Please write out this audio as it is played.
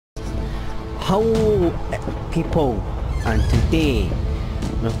Hello people, and today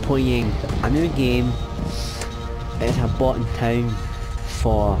we're playing a new game. It's a bot in town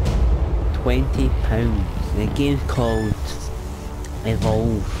for £20. The game's called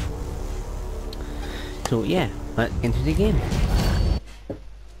Evolve. So yeah, let's get into the game.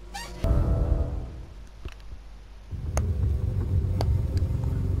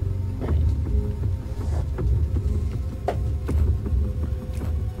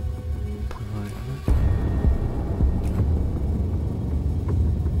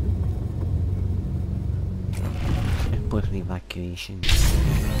 Evacuation.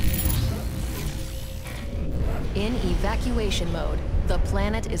 In evacuation mode, the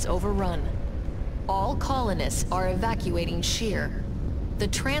planet is overrun. All colonists are evacuating Shear. The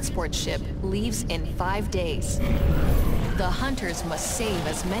transport ship leaves in 5 days. The hunters must save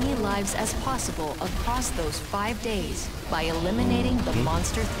as many lives as possible across those 5 days by eliminating the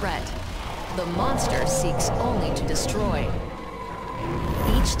monster threat. The monster seeks only to destroy.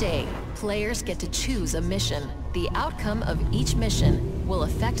 Each day, players get to choose a mission. The outcome of each mission will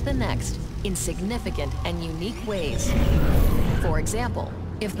affect the next in significant and unique ways. For example,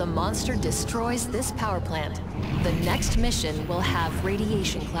 if the monster destroys this power plant, the next mission will have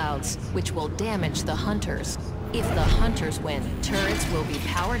radiation clouds, which will damage the hunters. If the hunters win, turrets will be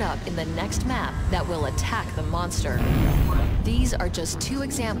powered up in the next map that will attack the monster. These are just 2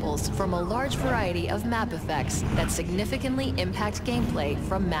 examples from a large variety of map effects that significantly impact gameplay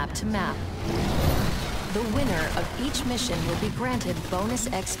from map to map. The winner of each mission will be granted bonus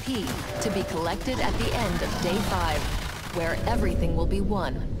XP to be collected at the end of Day 5, where everything will be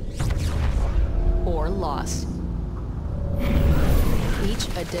won or lost. Each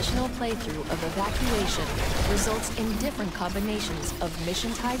additional playthrough of evacuation results in different combinations of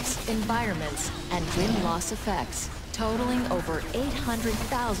mission types, environments, and win-loss effects, totaling over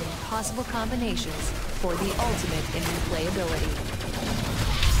 800,000 possible combinations for the ultimate in replayability.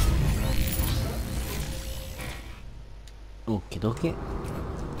 Okie dokie.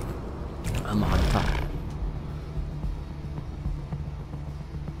 I'm on top.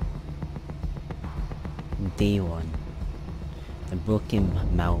 Day 1. The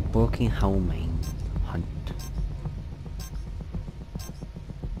Broken Hull Mine Hunt.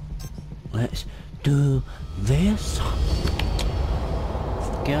 Let's do this.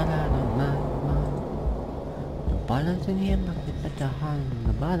 Get out of my mind. The bottle's in here, but we better hide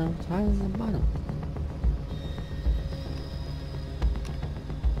the bottle, hide the bottle.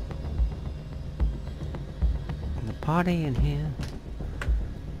 The party in here.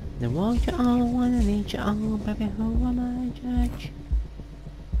 The want you all, wanna need you all, baby, who am I to judge?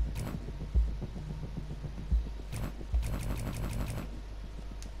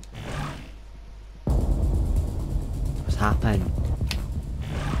 What's happened?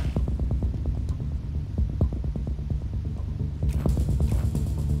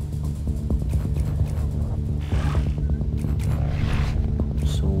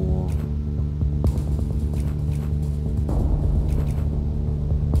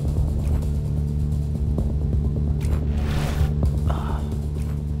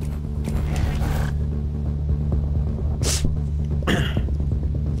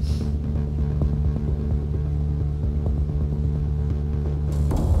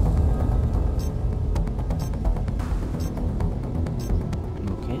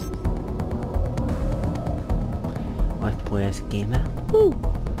 Play this game out. Woo!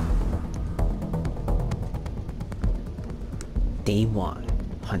 Day 1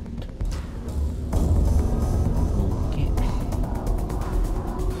 Hunt. Okay.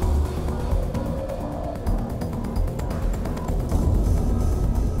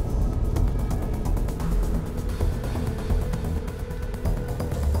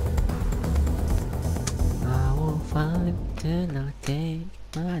 I will find till I take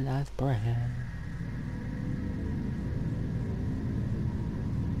my last breath.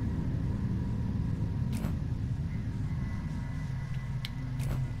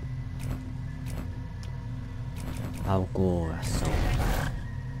 I'll go so.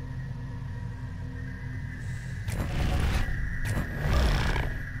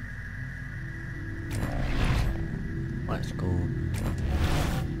 Let's go.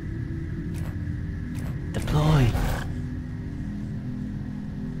 Deploy.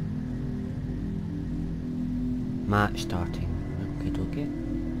 Match starting. Okay.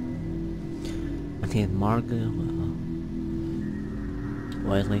 I think Margaret.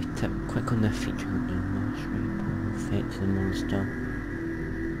 Wisely tip. Click on the feature in the affect the monster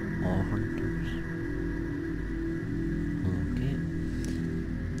or hunters. Okay.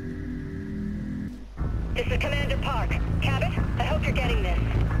 This is Commander Park. Cabot, I hope you're getting this.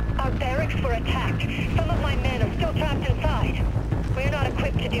 Our barracks tracks were attacked. Some of my men are still trapped inside. We're not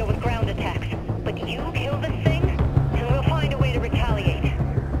equipped to deal with ground attacks. But you kill this thing, and we'll find a way to retaliate.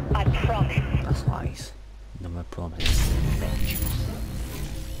 I promise. That's lies. No more promises, bitch.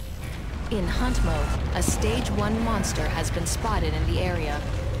 In hunt mode, a Stage 1 monster has been spotted in the area.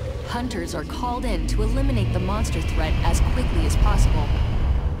 Hunters are called in to eliminate the monster threat as quickly as possible.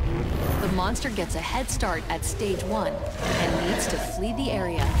 The monster gets a head start at Stage 1 and needs to flee the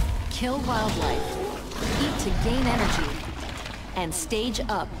area, kill wildlife, eat to gain energy, and stage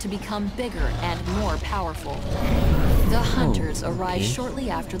up to become bigger and more powerful. The hunters arrive shortly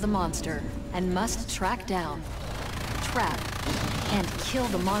after the monster and must track down, trap, and kill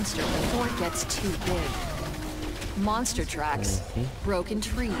the monster before it gets too big. Monster tracks, broken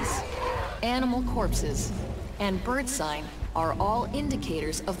trees, animal corpses, and bird sign are all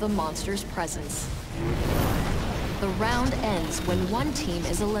indicators of the monster's presence. The round ends when one team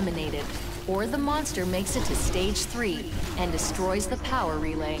is eliminated, or the monster makes it to Stage 3 and destroys the power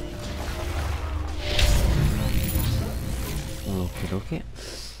relay. Okay.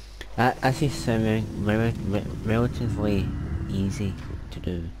 This is sounding relatively easy to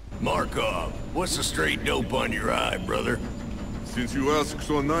do. Markov, what's the straight dope on your eye, brother? Since you ask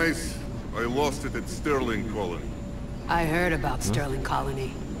so nice, I lost it at Sterling Colony. I heard about Sterling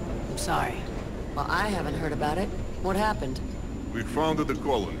Colony. I'm sorry. Well, I haven't heard about it. What happened? We founded the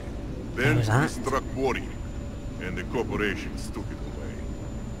colony. Then was we that? struck Bori, and the corporations took it away.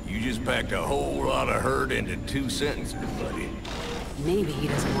 You just packed a whole lot of hurt into 2 sentences, buddy. Maybe he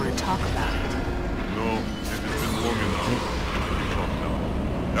doesn't want to talk about it. No, it has been long enough. I can talk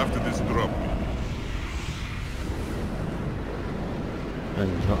now. After this drop.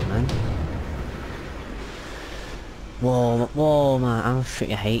 What, man? Whoa, man! I'm shoot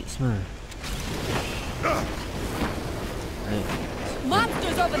your heights, man. Right.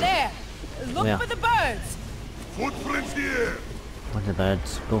 Monsters over there! Look Where? for the birds! Footprints here! Where's the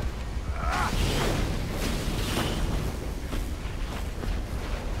birds? Go.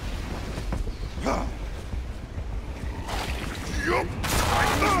 Yup!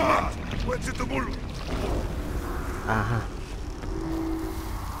 What's it the bull? Aha.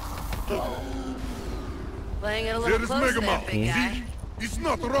 Playing it a There little is close there, Megamouth. big guy. See? It's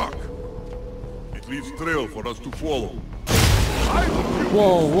not rock. It leaves trail for us to follow.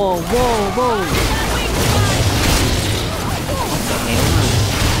 Whoa!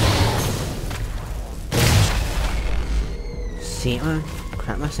 See it, man?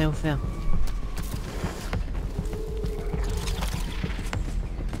 Crap myself there.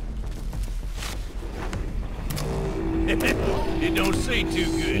 It don't say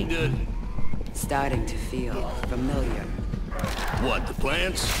too good, does it? Starting to feel familiar. What, the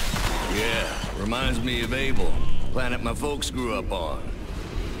plants? Yeah, reminds me of Abel. Planet my folks grew up on.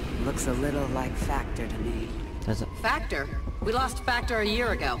 Looks a little like Factor to me. Does it? Factor? We lost Factor a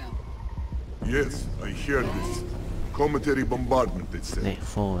year ago. Yes, I heard this. Cometary bombardment, it said. Net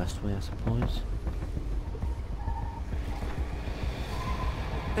forest way, I suppose.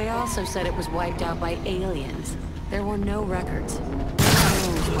 They also said it was wiped out by aliens. There were no records.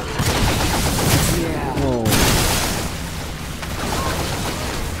 Yeah. Whoa.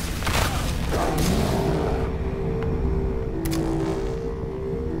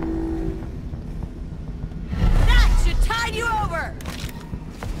 That should tide you over!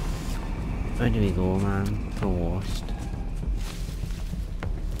 Where do we go, man? We're lost.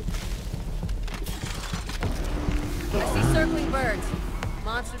 I see circling birds.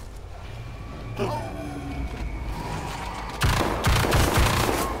 Monsters.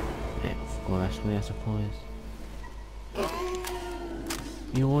 Yeah, go this way, I suppose.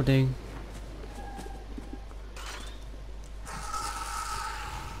 You loading?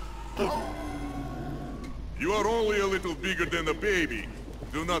 You are only a little bigger than a baby.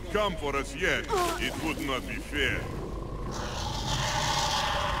 Do not come for us yet. It would not be fair.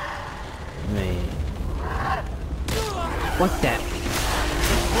 Right. What the?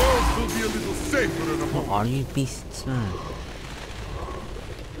 The world will be a little safer in a What moment. are you beasts, man?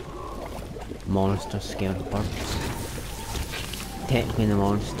 Monster scared birds. Technically the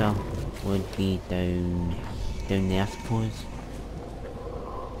monster would be down there, I suppose.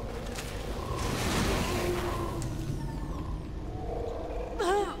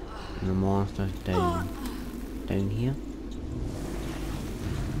 And the monster's down here.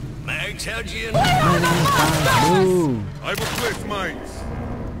 Mags, how'd you in? Move! I will place mines.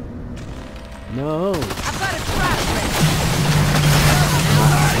 No! I've got a trap ready.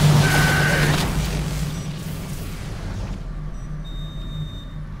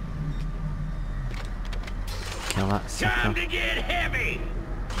 Kill that sucker. Time to get heavy!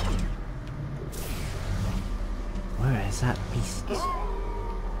 is that beast?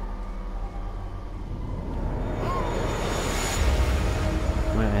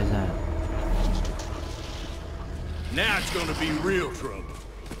 Where is that? Now it's gonna be real trouble.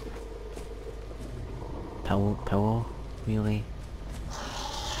 Pillow? Really?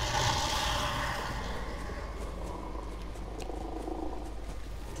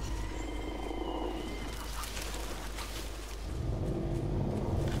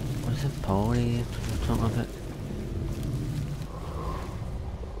 What's the party talking about?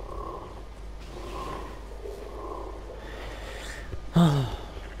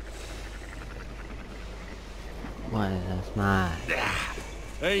 What is this, man?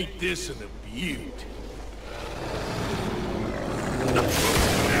 Ain't this an beaut?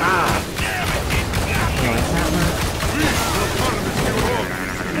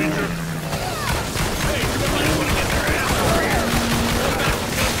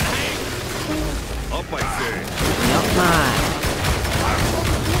 Up, I say. Yup, man.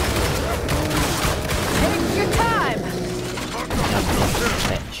 Take your time.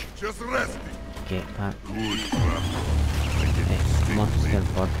 Bitch. Just resting. Get back. Good crap. It's monster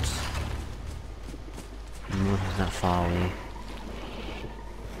birds. The monster's not far away.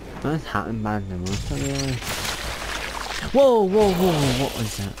 What's happening by the monster really? Whoa, what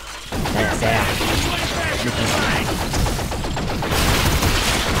was that? That's there.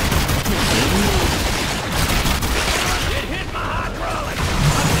 It hit my hydraulic!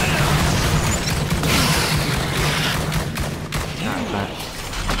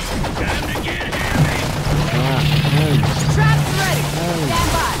 Time to get heavy! Traps ready. Stand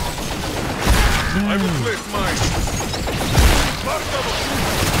by. I will place mine. Mark double.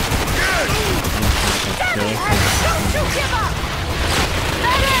 Yes! Don't you give up.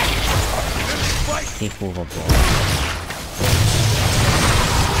 Medic! Take overboard.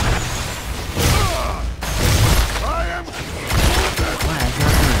 I am. What is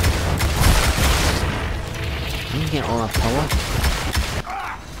that? You can get all that power.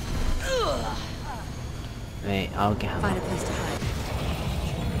 Wait, I'll get him. Find a place to hide.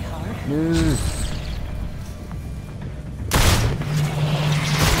 Shouldn't be hard.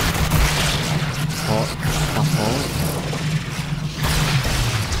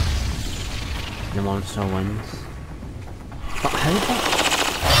 The monster wins. But how did that?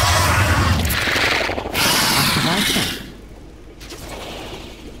 After that then?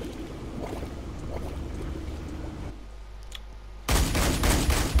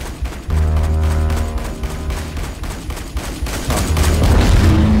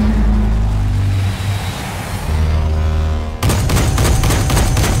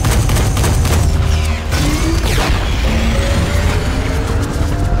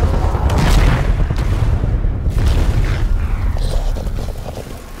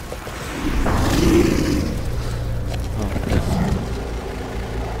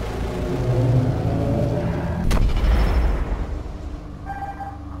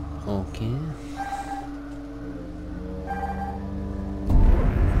 Okay.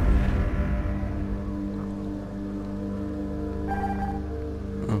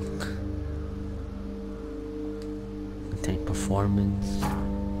 Take performance.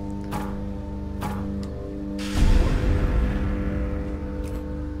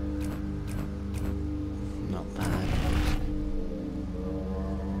 Not bad.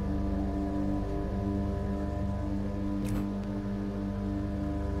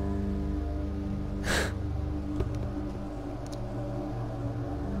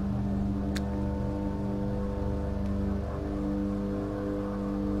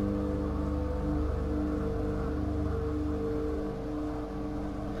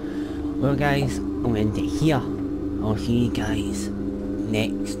 Well guys, I'm going to end it here. I'll see you guys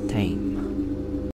next time.